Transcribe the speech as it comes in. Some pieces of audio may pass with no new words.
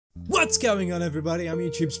What's going on, everybody? I'm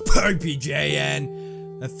YouTube's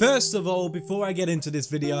popeyJN. And first of all, before I get into this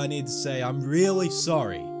video, I need to say I'm really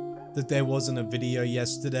sorry that there wasn't a video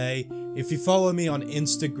yesterday. If you follow me on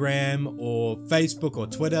Instagram or Facebook or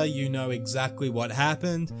Twitter, you know exactly what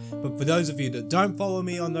happened. But for those of you that don't follow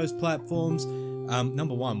me on those platforms,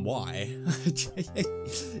 number one, why?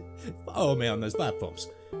 Follow me on those platforms.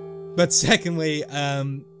 But secondly,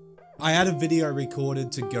 I had a video recorded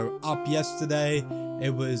to go up yesterday.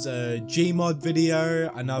 It was a Gmod video,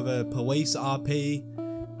 another police RP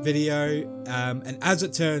video, and as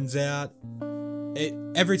it turns out,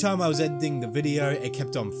 every time I was editing the video, it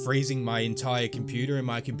kept on freezing my entire computer and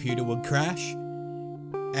my computer would crash.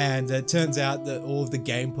 And it turns out that all of the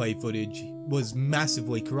gameplay footage was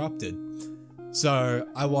massively corrupted. So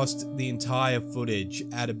I lost the entire footage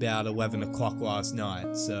at about 11 o'clock last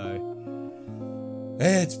night, so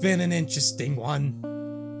it's been an interesting one.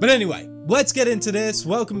 But anyway, let's get into this.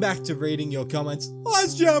 Welcome back to reading your comments.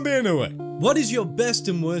 Let's jump into it. What is your best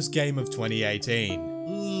and worst game of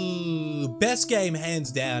 2018? Best game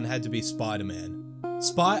hands down had to be Spider-Man.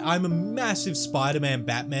 I'm a massive Spider-Man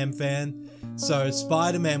Batman fan, so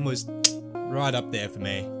Spider-Man was right up there for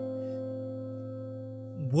me.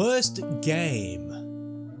 Worst game.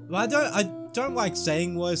 Well, I don't like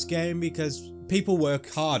saying worst game because people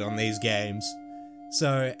work hard on these games.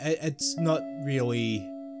 So it's not really,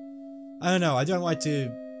 I don't know, I don't like to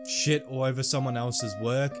shit all over someone else's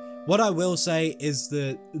work. What I will say is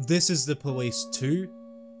that This Is the Police 2.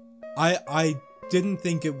 I didn't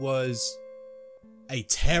think it was a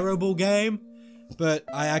terrible game, but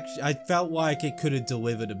I felt like it could have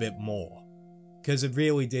delivered a bit more. Because it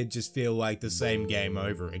really did just feel like the same game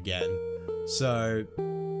over again. So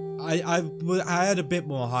I had a bit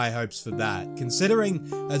more high hopes for that, considering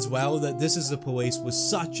as well that This Is the Police was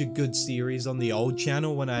such a good series on the old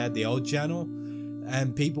channel when I had the old channel,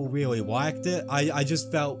 and people really liked it. I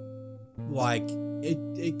just felt like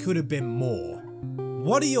it could have been more.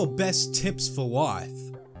 What are your best tips for life?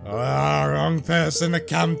 Wrong person to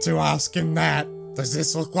come to asking that. Does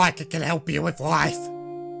this look like it can help you with life?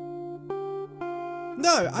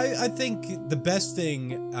 No, I think the best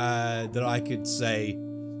thing that I could say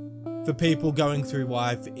for people going through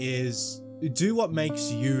life is do what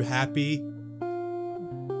makes you happy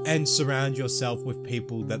and surround yourself with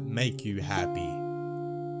people that make you happy.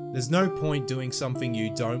 There's no point doing something you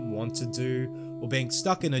don't want to do, or being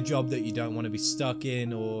stuck in a job that you don't want to be stuck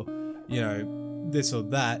in, or, you know, this or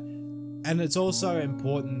that. And it's also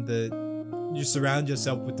important that you surround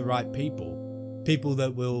yourself with the right people. People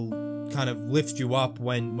that will kind of lift you up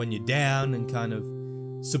when you're down and kind of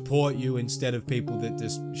support you, instead of people that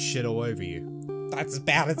just shit all over you. That's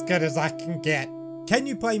about as good as I can get. Can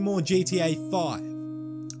you play more GTA 5?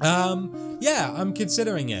 Yeah, I'm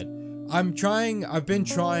considering it. I've been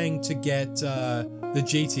trying to get the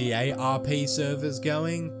GTA RP servers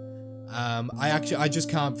going. I just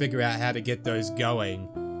can't figure out how to get those going.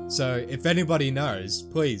 So if anybody knows,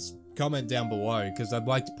 please comment down below, because I'd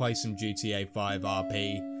like to play some GTA 5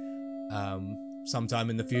 RP sometime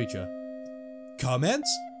in the future. Comments?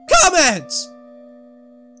 Comments!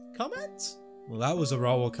 Comments? Well, that was a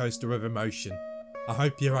roller coaster of emotion. I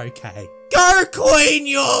hope you're okay. Go clean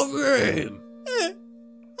your room! I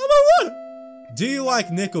don't want it. Do you like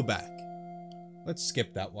Nickelback? Let's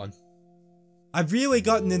skip that one. I've really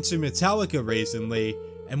gotten into Metallica recently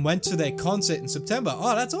and went to their concert in September.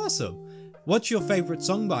 Oh, that's awesome. What's your favorite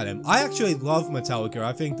song by them? I actually love Metallica.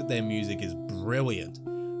 I think that their music is brilliant.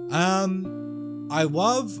 I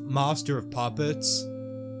love Master of Puppets.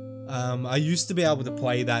 I used to be able to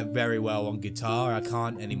play that very well on guitar. I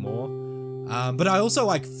can't anymore. But I also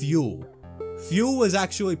like Fuel. Fuel was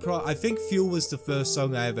actually I think Fuel was the first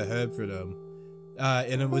song I ever heard from them.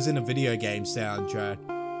 And it was in a video game soundtrack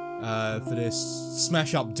for this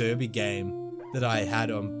Smash Up Derby game that I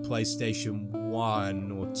had on PlayStation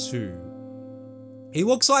 1 or 2. He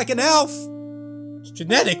looks like an elf! It's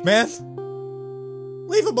genetic, man!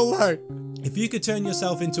 Leave him alone! If you could turn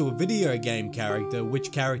yourself into a video game character,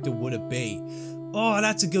 which character would it be? Oh,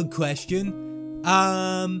 that's a good question.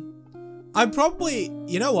 I'm probably,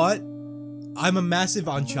 you know what? I'm a massive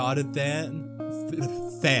Uncharted fan.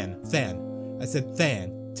 I said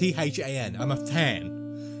fan. T-H-A-N. I'm a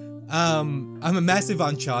fan. I'm a massive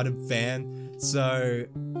Uncharted fan, so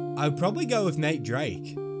I'd probably go with Nate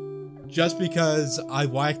Drake. Just because I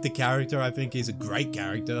like the character, I think he's a great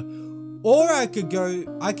character. Or I could go,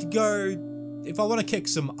 if I want to kick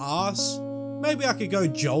some ass, maybe I could go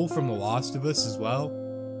Joel from The Last of Us as well.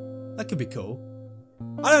 That could be cool.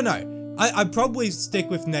 I don't know. I'd probably stick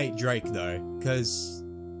with Nate Drake though, because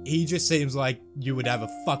he just seems like you would have a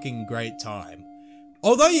fucking great time.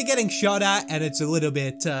 Although you're getting shot at and it's a little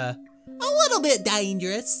bit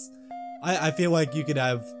dangerous, I feel like you could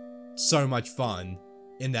have so much fun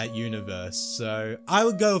in that universe. So I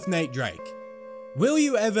would go with Nate Drake. Will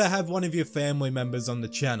you ever have one of your family members on the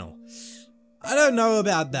channel? I don't know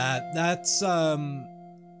about that. That's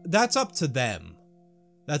up to them.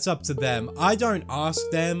 That's up to them. I don't ask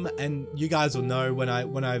them, and you guys will know when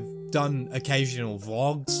I've done occasional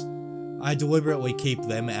vlogs, I deliberately keep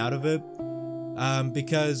them out of it.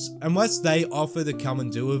 Because unless they offer to come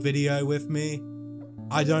and do a video with me,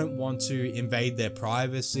 I don't want to invade their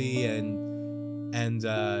privacy and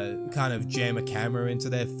kind of jam a camera into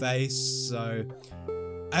their face. So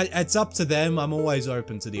it's up to them. I'm always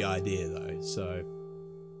open to the idea though, so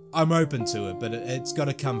I'm open to it, but it's got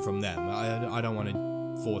to come from them. I don't want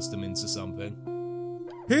to force them into something.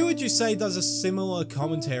 Who would you say does a similar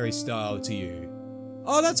commentary style to you?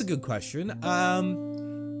 Oh, that's a good question.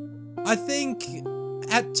 I think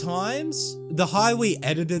at times the highly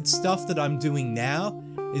edited stuff that I'm doing now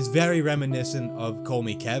is very reminiscent of Call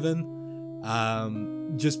Me Kevin.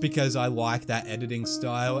 Just because I like that editing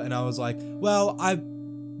style, and I was like, well, I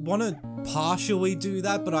want to partially do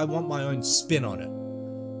that, but I want my own spin on it.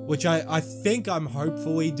 Which I think I'm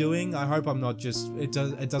hopefully doing. I hope I'm not just, it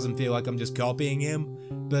doesn't feel like I'm just copying him,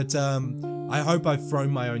 but I hope I've thrown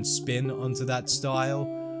my own spin onto that style.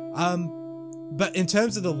 But in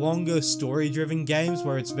terms of the longer story-driven games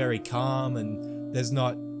where it's very calm and there's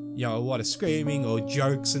not, you know, a lot of screaming or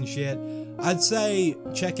jokes and shit, I'd say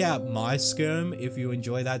check out My Skirm if you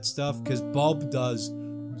enjoy that stuff, because Bob does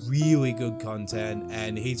really good content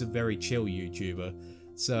and he's a very chill YouTuber.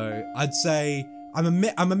 So I'd say I'm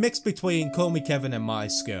a mix between Call Me Kevin and My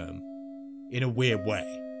Skirm, in a weird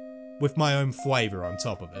way, with my own flavor on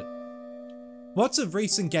top of it. What's a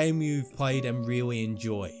recent game you've played and really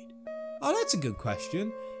enjoyed? Oh, that's a good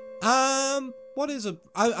question. What is a...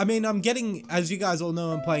 I mean, I'm getting... As you guys all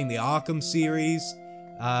know, I'm playing the Arkham series.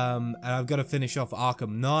 And I've got to finish off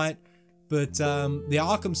Arkham Knight. But, the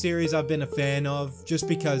Arkham series I've been a fan of, just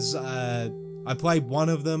because, I played one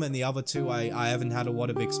of them, and the other two I haven't had a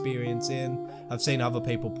lot of experience in. I've seen other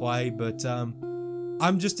people play, but,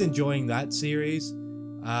 I'm just enjoying that series.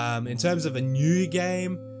 In terms of a new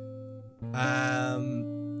game,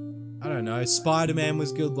 I don't know, Spider-Man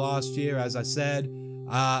was good last year, as I said.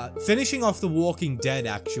 Finishing off The Walking Dead,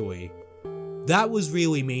 actually. That was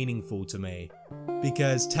really meaningful to me.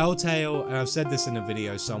 Because Telltale, and I've said this in a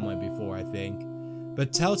video somewhere before, I think,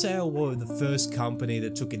 but Telltale were the first company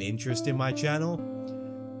that took an interest in my channel.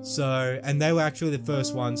 So, and they were actually the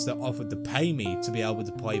first ones that offered to pay me to be able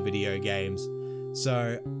to play video games.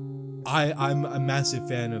 So, I'm a massive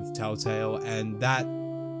fan of Telltale, and that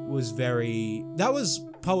was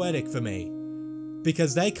poetic for me,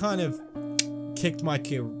 because they kind of kicked my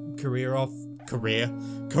career on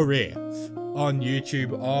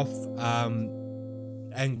YouTube off,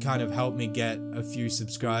 and kind of helped me get a few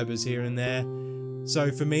subscribers here and there.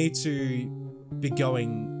 So for me to be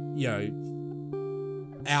going, you know,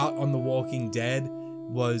 out on The Walking Dead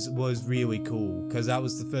was really cool, because that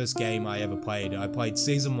was the first game I ever played. I played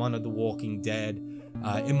Season 1 of The Walking Dead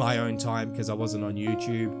in my own time, because I wasn't on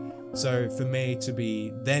YouTube. So for me to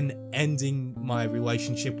be then ending my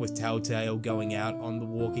relationship with Telltale, going out on The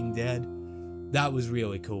Walking Dead, that was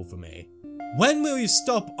really cool for me. When will you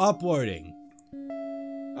stop uploading?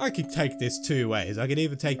 I could take this two ways. I could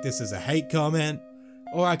either take this as a hate comment,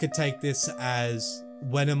 or I could take this as,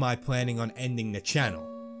 when am I planning on ending the channel?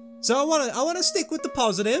 So I wanna stick with the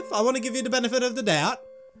positive. I wanna give you the benefit of the doubt,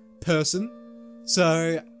 person.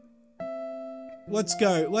 So let's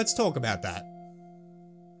talk about that.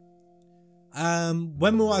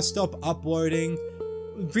 When will I stop uploading?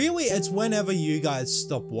 Really, it's whenever you guys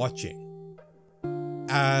stop watching.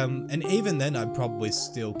 And even then, I'd probably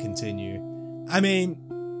still continue. I mean,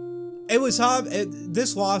 it was hard.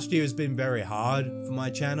 This last year has been very hard for my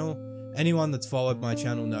channel. Anyone that's followed my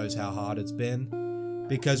channel knows how hard it's been,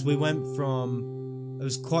 because we went from, it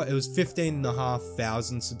was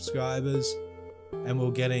 15,500 subscribers, and we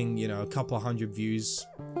were getting, you know, a couple of hundred views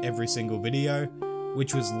every single video,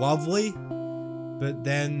 which was lovely. But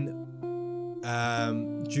then,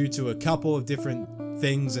 due to a couple of different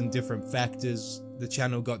things and different factors, the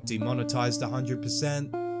channel got demonetized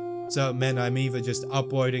 100%. So it meant I'm either just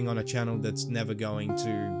uploading on a channel that's never going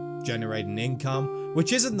to generate an income,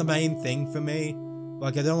 which isn't the main thing for me.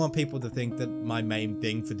 Like, I don't want people to think that my main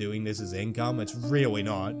thing for doing this is income. It's really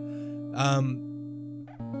not.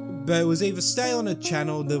 But it was either stay on a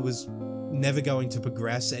channel that was never going to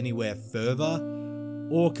progress anywhere further,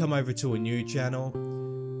 or come over to a new channel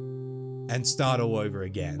and start all over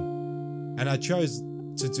again. And I chose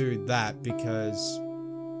to do that because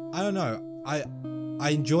I don't know. I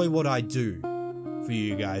enjoy what I do for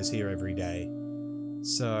you guys here every day.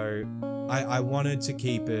 So I wanted to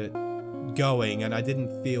keep it going, and I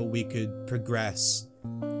didn't feel we could progress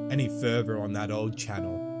any further on that old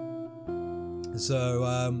channel.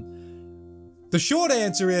 So the short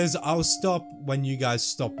answer is I'll stop when you guys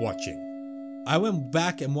stop watching. I went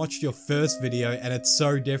back and watched your first video and it's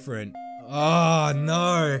so different. Oh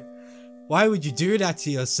no. Why would you do that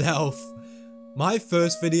to yourself? My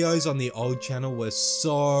first videos on the old channel were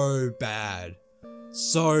so bad.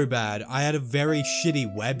 So bad. I had a very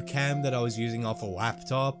shitty webcam that I was using off a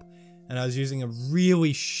laptop, and I was using a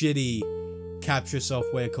really shitty capture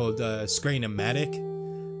software called Screen-O-Matic.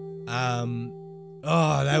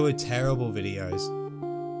 Oh, they were terrible videos.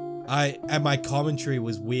 And my commentary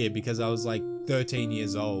was weird because I was like 13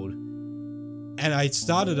 years old. And I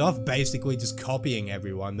started off basically just copying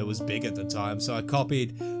everyone that was big at the time. So I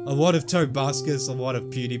copied a lot of Tobuscus, a lot of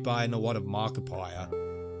PewDiePie, and a lot of Markiplier.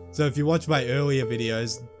 So if you watch my earlier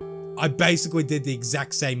videos, I basically did the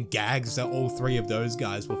exact same gags that all three of those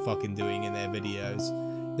guys were fucking doing in their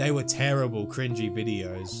videos. They were terrible, cringy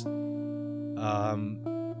videos.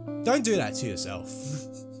 Don't do that to yourself.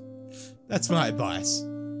 That's my advice.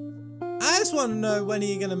 I just want to know, when are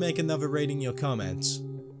you gonna make another reading your comments?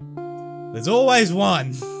 There's always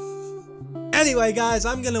one. Anyway, guys,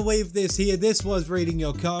 I'm gonna leave this here. This was reading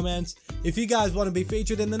your comments. If you guys want to be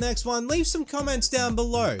featured in the next one, leave some comments down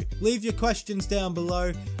below. Leave your questions down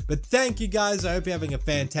below. But thank you guys. I hope you're having a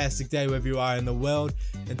fantastic day wherever you are in the world.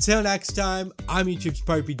 Until next time, I'm YouTube's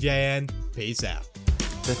popeyJN. Peace out.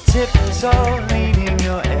 The tips are leading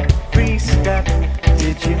your every step.